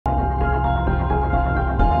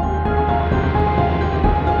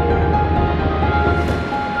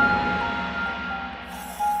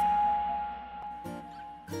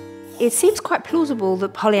It seems quite plausible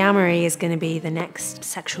that polyamory is going to be the next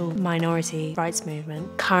sexual minority rights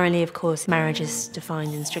movement. Currently, of course, marriage is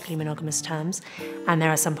defined in strictly monogamous terms, and there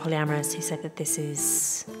are some polyamorous who say that this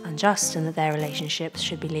is unjust and that their relationships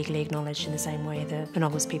should be legally acknowledged in the same way that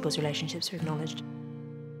monogamous people's relationships are acknowledged.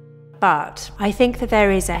 But I think that there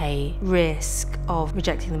is a risk of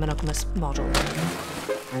rejecting the monogamous model.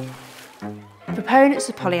 Proponents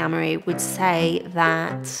of polyamory would say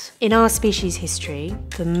that in our species' history,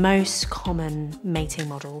 the most common mating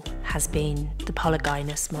model has been the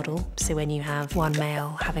polygynous model. So when you have one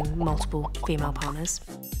male having multiple female partners.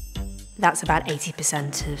 That's about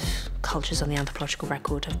 80% of cultures on the anthropological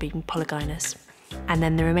record have been polygynous. And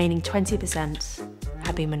then the remaining 20%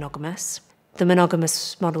 have been monogamous. The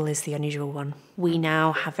monogamous model is the unusual one. We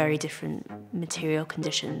now have very different material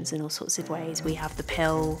conditions in all sorts of ways. We have the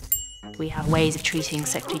pill. We have ways of treating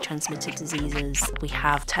sexually transmitted diseases. We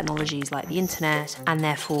have technologies like the internet, and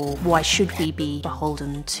therefore, why should we be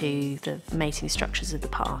beholden to the mating structures of the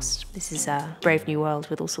past? This is a brave new world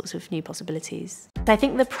with all sorts of new possibilities. I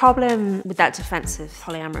think the problem with that defense of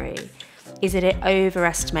polyamory is that it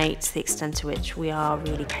overestimates the extent to which we are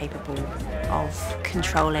really capable of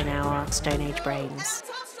controlling our Stone Age brains.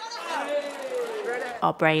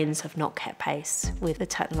 Our brains have not kept pace with the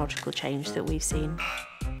technological change that we've seen.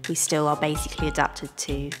 We still are basically adapted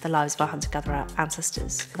to the lives of our hunter-gatherer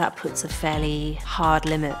ancestors. That puts a fairly hard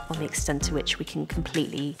limit on the extent to which we can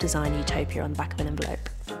completely design utopia on the back of an envelope.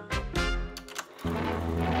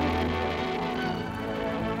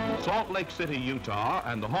 Salt Lake City, Utah,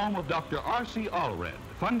 and the home of Dr. R.C. Allred,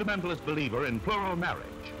 fundamentalist believer in plural marriage,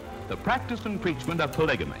 the practice and preachment of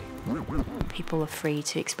polygamy. People are free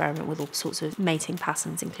to experiment with all sorts of mating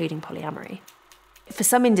patterns, including polyamory. For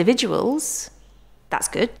some individuals, that's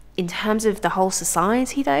good. In terms of the whole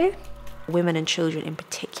society, though, women and children in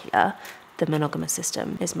particular, the monogamous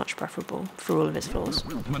system is much preferable for all of its flaws.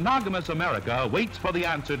 Monogamous America waits for the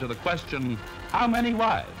answer to the question, how many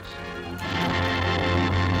wives?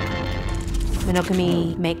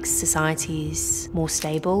 Monogamy makes societies more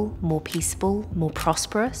stable, more peaceable, more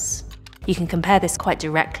prosperous. You can compare this quite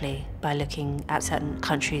directly by looking at certain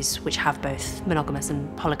countries which have both monogamous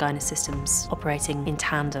and polygynous systems operating in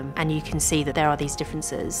tandem, and you can see that there are these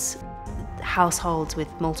differences. Households with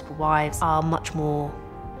multiple wives are much more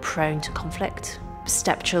prone to conflict.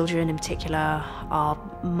 Stepchildren in particular are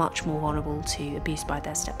much more vulnerable to abuse by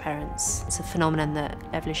their stepparents. It's a phenomenon that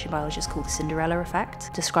evolutionary biologists call the Cinderella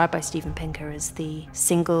effect, described by Steven Pinker as the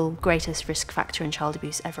single greatest risk factor in child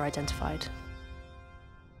abuse ever identified.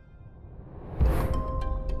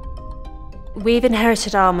 We've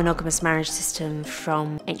inherited our monogamous marriage system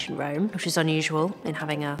from ancient Rome, which was unusual in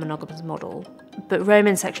having a monogamous model. But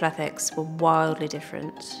Roman sexual ethics were wildly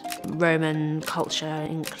different. Roman culture,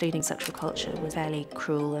 including sexual culture, was fairly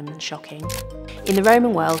cruel and shocking. In the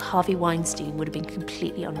Roman world, Harvey Weinstein would have been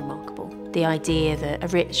completely unremarkable. The idea that a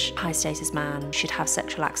rich, high-status man should have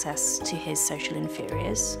sexual access to his social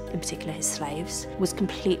inferiors, in particular his slaves, was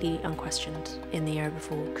completely unquestioned in the era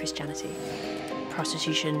before Christianity.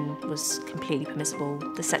 Prostitution was completely permissible.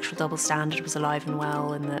 The sexual double standard was alive and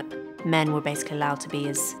well, and that men were basically allowed to be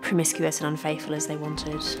as promiscuous and unfaithful as they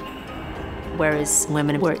wanted, whereas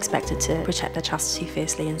women were expected to protect their chastity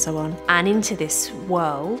fiercely and so on. And into this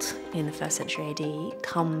world, in the 1st century AD,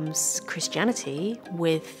 comes Christianity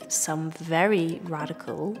with some very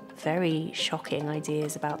radical, very shocking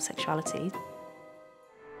ideas about sexuality.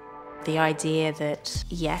 The idea that,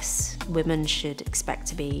 yes, women should expect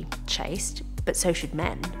to be chaste, but so should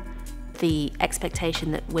men. The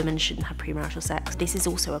expectation that women shouldn't have premarital sex, this is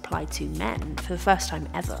also applied to men for the first time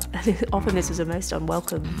ever. Often this was a most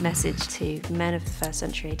unwelcome message to men of the 1st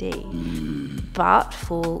century AD. But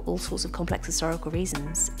for all sorts of complex historical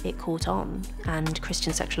reasons, it caught on, and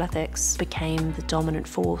Christian sexual ethics became the dominant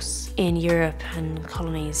force in Europe and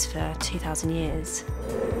colonies for 2,000 years.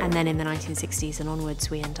 And then in the 1960s and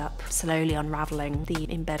onwards, we end up slowly unravelling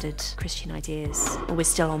the embedded Christian ideas. We're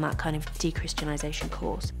still on that kind of de-Christianization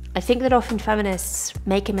course. I think that often feminists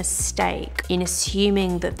make a mistake in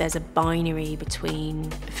assuming that there's a binary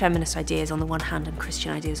between feminist ideas on the one hand and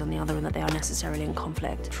Christian ideas on the other, and that they are necessarily in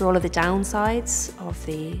conflict. For all of the downsides of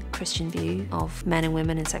the Christian view of men and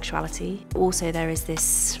women and sexuality, also there is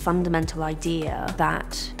this fundamental idea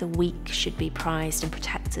that the weak should be prized and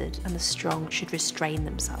protected and the strong should restrain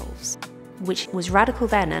themselves, which was radical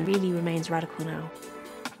then and really remains radical now.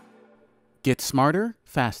 Get smarter,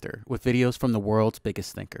 faster with videos from the world's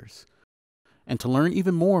biggest thinkers. And to learn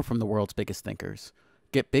even more from the world's biggest thinkers,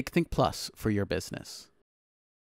 get Big Think Plus for your business.